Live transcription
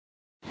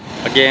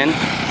Again,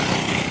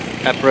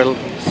 April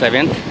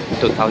 7th,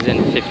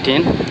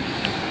 2015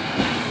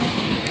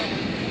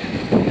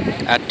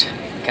 at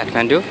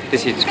Kathmandu.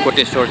 This is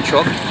Koteshwor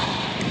chowk.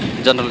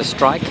 General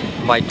strike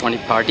by 20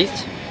 parties.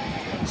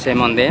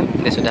 Shame on them.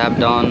 They should have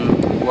done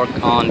work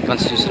on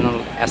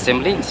Constitutional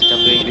Assembly instead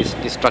of doing this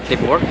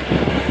destructive work.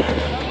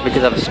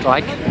 Because of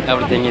strike,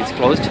 everything is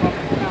closed.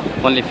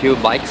 Only few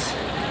bikes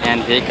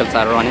and vehicles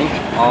are running.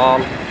 All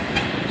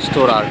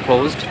stores are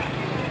closed.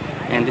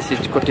 And this is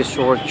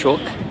Koteshwor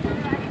chowk.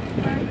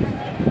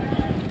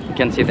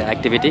 You can see the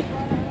activity.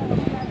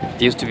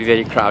 It used to be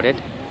very crowded.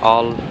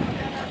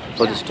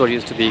 So the store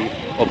used to be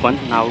open,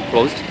 now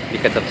closed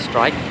because of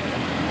strike.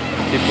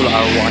 People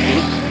are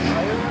walking.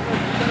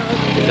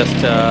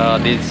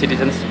 These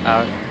citizens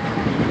are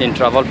in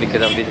trouble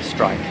because of this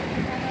strike.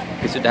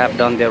 They should have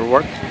done their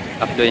work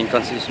of doing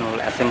Constitutional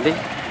Assembly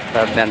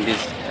rather than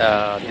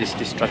this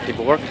destructive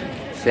work.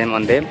 Shame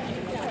on them.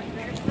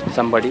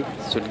 Somebody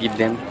should give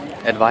them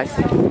advice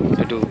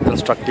to do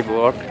constructive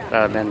work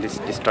rather than this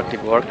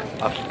destructive work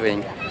of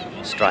doing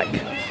strike.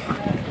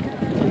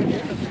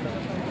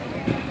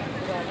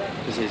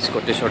 This is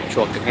Koteshwor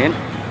chowk again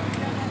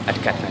at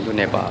Kathmandu,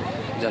 Nepal.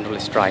 General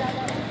strike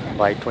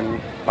by 20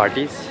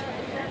 parties.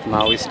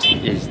 Maoist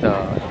is the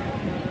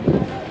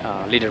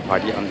leader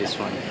party on this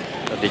one,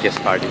 the biggest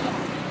party.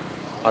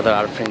 Other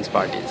are friends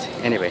parties.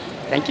 Anyway,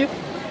 thank you.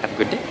 Have a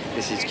good day.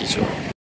 This is Kishore.